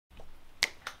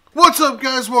What's up,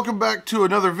 guys? Welcome back to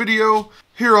another video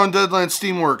here on Deadlance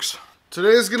Steamworks.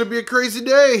 Today is going to be a crazy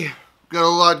day. Got a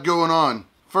lot going on.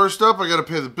 First up, I got to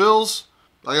pay the bills.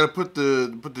 I got to put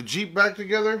the Jeep back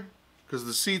together because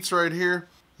the seat's right here.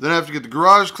 Then I have to get the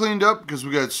garage cleaned up because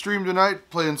we got stream tonight,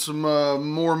 playing some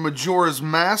more Majora's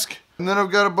Mask. And then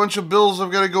I've got a bunch of bills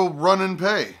I've got to go run and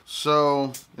pay.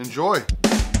 So, enjoy.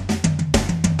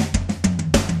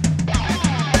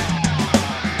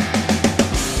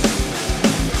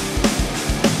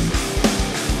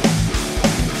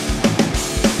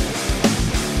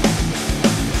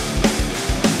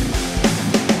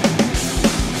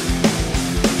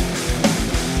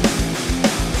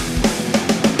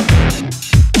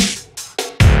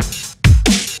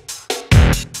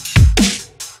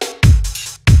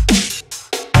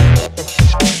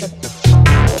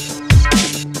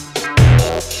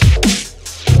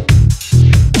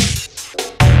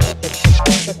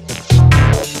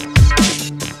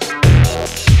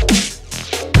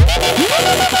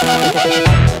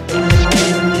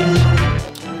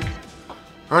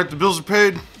 Alright, the bills are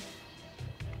paid.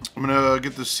 I'm gonna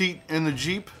get the seat in the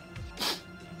Jeep,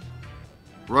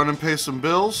 run and pay some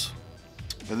bills,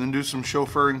 and then do some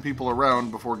chauffeuring people around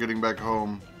before getting back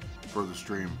home for the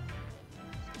stream.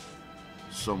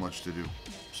 So much to do.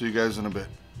 See you guys in a bit.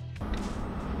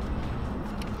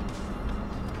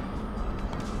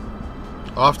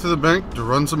 Off to the bank to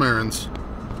run some errands.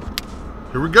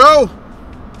 Here we go!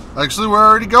 Actually, we're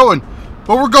already going,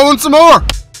 but we're going some more!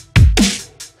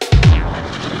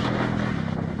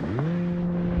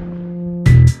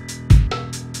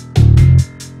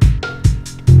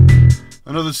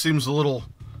 I know this seems a little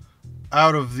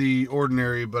out of the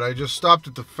ordinary, but I just stopped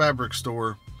at the fabric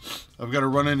store. I've got to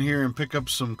run in here and pick up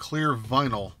some clear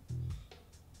vinyl.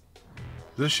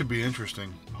 This should be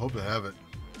interesting. I hope they have it.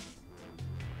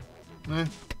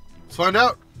 Let's find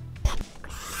out.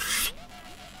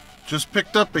 Just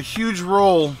picked up a huge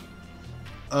roll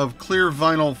of clear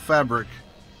vinyl fabric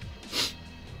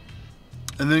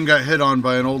and then got hit on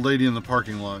by an old lady in the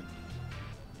parking lot.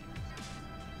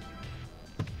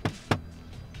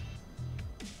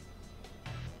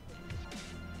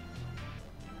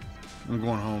 I'm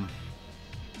going home.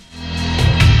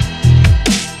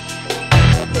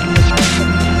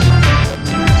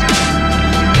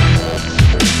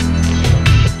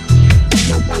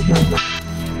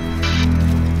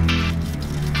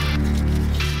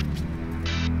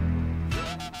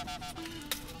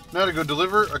 Now to go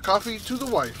deliver a coffee to the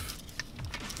wife.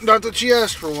 Not that she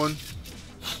asked for one,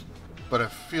 but I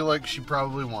feel like she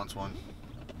probably wants one.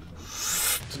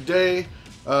 Today,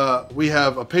 we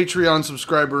have a Patreon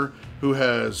subscriber who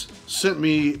has sent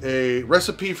me a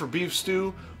recipe for beef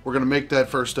stew. We're gonna make that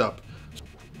first up.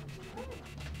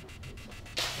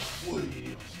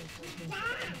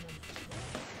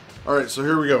 All right, so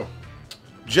here we go.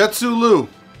 Jetst Lu.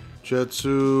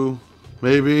 Jetst,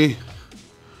 maybe.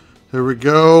 Here we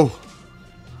go.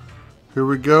 Here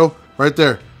we go. Right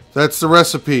there. That's the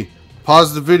recipe.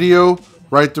 Pause the video,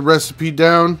 write the recipe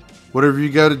down. Whatever you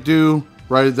gotta do,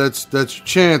 right? That's your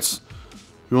chance.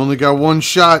 You only got one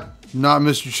shot. Not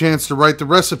miss your chance to write the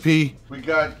recipe. We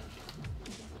got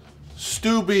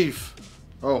stew beef.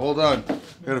 Oh, hold on.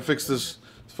 Gotta fix this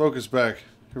focus back.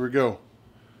 Here we go.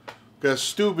 Got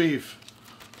stew beef.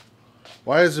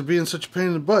 Why is it being such a pain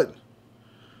in the butt?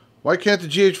 Why can't the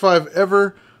GH5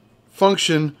 ever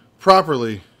function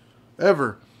properly?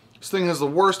 Ever. This thing has the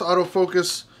worst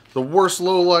autofocus, the worst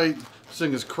low light. This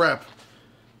thing is crap.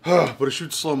 But it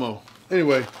shoots slow-mo.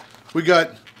 Anyway, we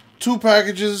got 2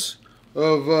 packages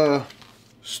of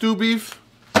stew beef.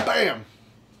 Bam!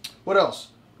 What else?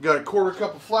 We got a 1/4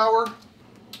 cup of flour.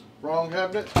 Wrong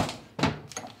cabinet.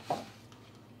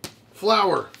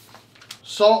 Flour.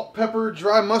 Salt, pepper,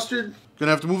 dry mustard.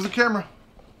 Gonna have to move the camera.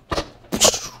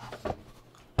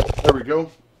 There we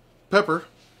go. Pepper.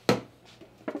 A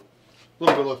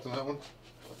little bit left on that one.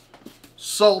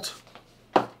 Salt.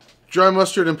 Dry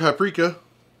mustard and paprika.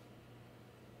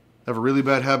 I have a really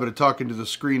bad habit of talking to the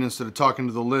screen instead of talking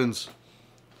to the lens.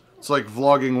 It's like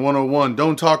vlogging 101.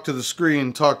 Don't talk to the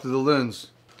screen, talk to the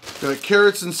lens. Got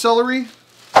carrots and celery,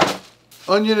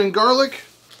 onion and garlic.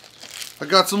 I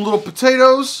got some little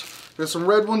potatoes. Got some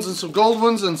red ones and some gold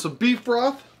ones and some beef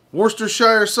broth.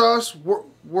 Worcestershire sauce.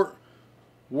 Worcester.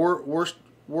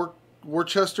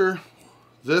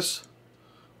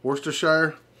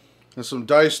 Worcestershire. And some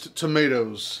diced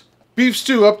tomatoes. Beef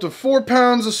stew, up to 4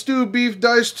 pounds of stewed beef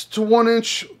diced to 1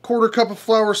 inch, 1/4 cup of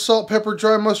flour, salt, pepper,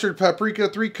 dry mustard, paprika,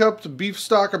 3 cups of beef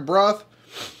stock and broth,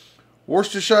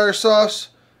 Worcestershire sauce,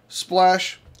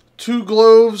 splash, 2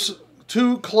 cloves,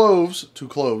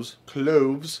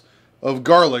 of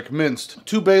garlic minced.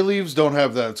 2 bay leaves, don't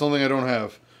have that. It's the only thing I don't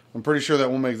have. I'm pretty sure that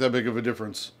won't make that big of a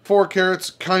difference. 4 carrots,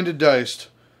 kind of diced.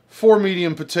 4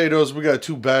 medium potatoes. We got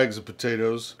 2 bags of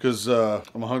potatoes because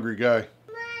I'm a hungry guy.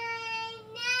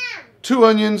 2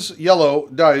 onions, yellow,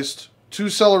 diced. 2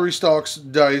 celery stalks,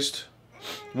 diced.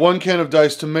 1 can of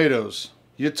diced tomatoes.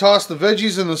 You toss the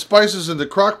veggies and the spices in the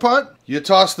crock pot. You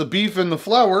toss the beef in the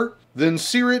flour. Then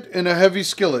sear it in a heavy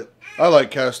skillet. I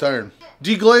like cast iron.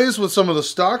 Deglaze with some of the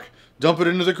stock. Dump it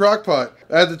into the crock pot.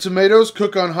 Add the tomatoes.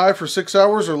 Cook on high for 6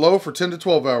 hours or low for 10 to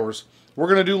 12 hours. We're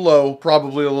going to do low,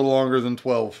 probably a little longer than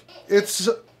 12. It's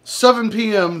 7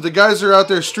 p.m. The guys are out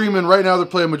there streaming right now. They're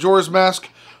playing Majora's Mask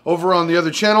over on the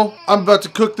other channel. I'm about to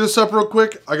cook this up real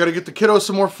quick. I got to get the kiddos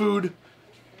some more food.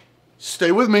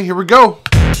 Stay with me. Here we go.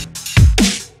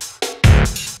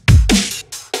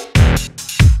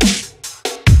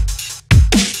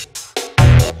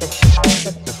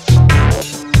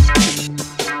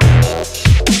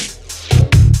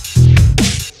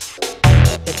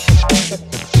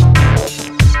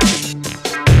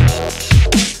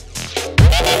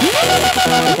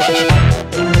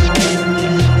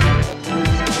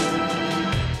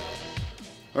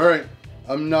 Alright,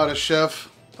 I'm not a chef.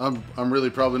 I'm really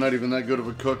probably not even that good of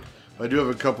a cook. I do have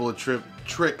a couple of little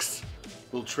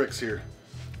tricks here.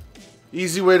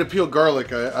 Easy way to peel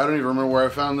garlic. I don't even remember where I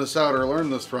found this out or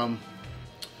learned this from.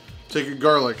 Take your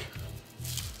garlic.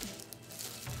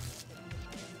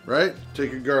 Right?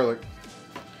 Take your garlic.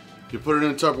 You put it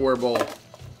in a Tupperware bowl.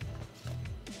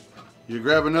 You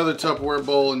grab another Tupperware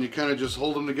bowl and you kind of just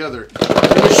hold them together.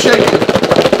 And you shake it.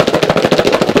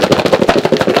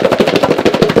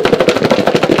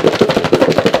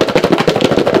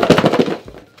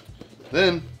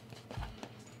 Then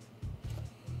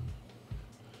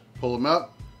pull them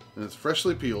out and it's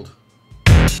freshly peeled.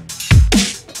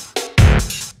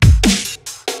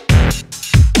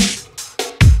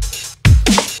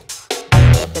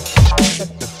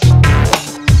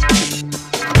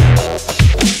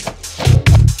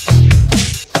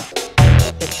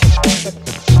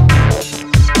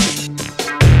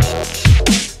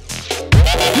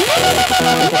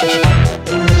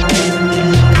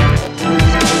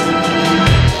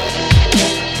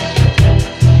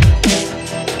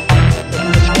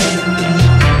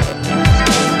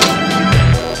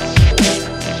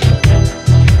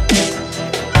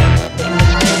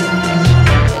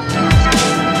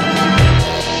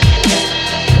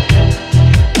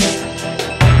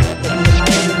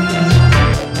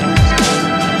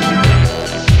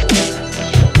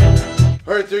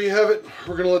 There you have it.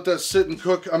 We're going to let that sit and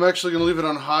cook. I'm actually going to leave it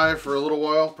on high for a little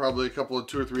while, probably a couple of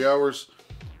 2 or 3 hours,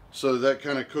 so that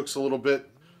kind of cooks a little bit.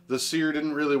 The sear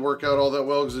didn't really work out all that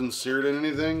well because it didn't sear it in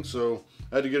anything, so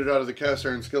I had to get it out of the cast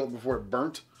iron skillet before it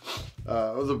burnt.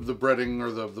 The breading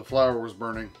or the flour was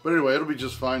burning. But anyway, it'll be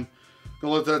just fine.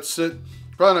 Gonna let that sit.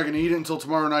 Probably not going to eat it until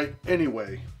tomorrow night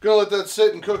anyway. Gonna let that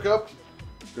sit and cook up.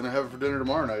 Gonna have it for dinner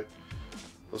tomorrow night.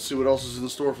 Let's see what else is in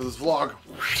store for this vlog.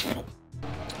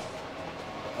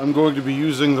 I'm going to be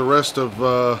using the rest of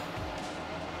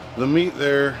the meat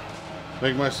there.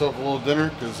 Make myself a little dinner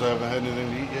because I haven't had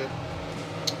anything to eat yet.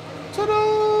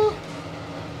 Ta-da!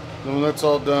 Then when that's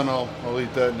all done, I'll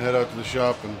eat that and head out to the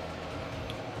shop and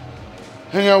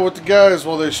hang out with the guys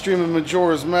while they're streaming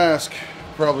Majora's Mask.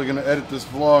 Probably going to edit this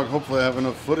vlog. Hopefully I have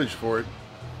enough footage for it.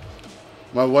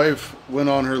 My wife went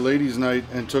on her ladies' night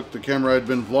and took the camera I'd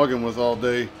been vlogging with all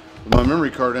day with my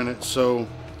memory card in it, so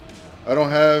I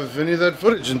don't have any of that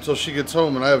footage until she gets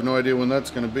home, and I have no idea when that's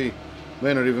going to be.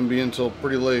 May not even be until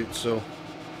pretty late, so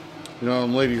you know how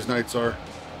ladies' nights are.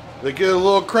 They get a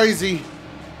little crazy.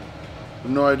 I have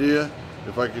no idea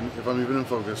if I'm even in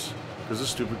focus, because this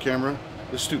stupid camera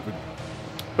is stupid.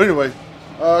 But anyway,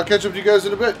 I'll catch up to you guys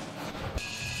in a bit.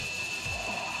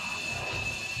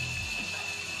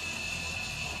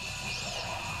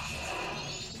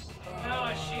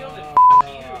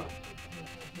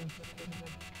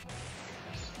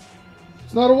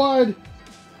 It's not a wide.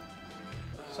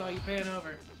 Saw you pan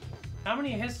over. How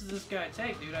many hits does this guy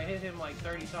take, dude? I hit him like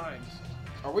 30 times.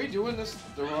 Are we doing this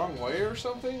the wrong way or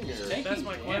something? Or? That's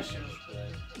my question.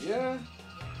 Yeah.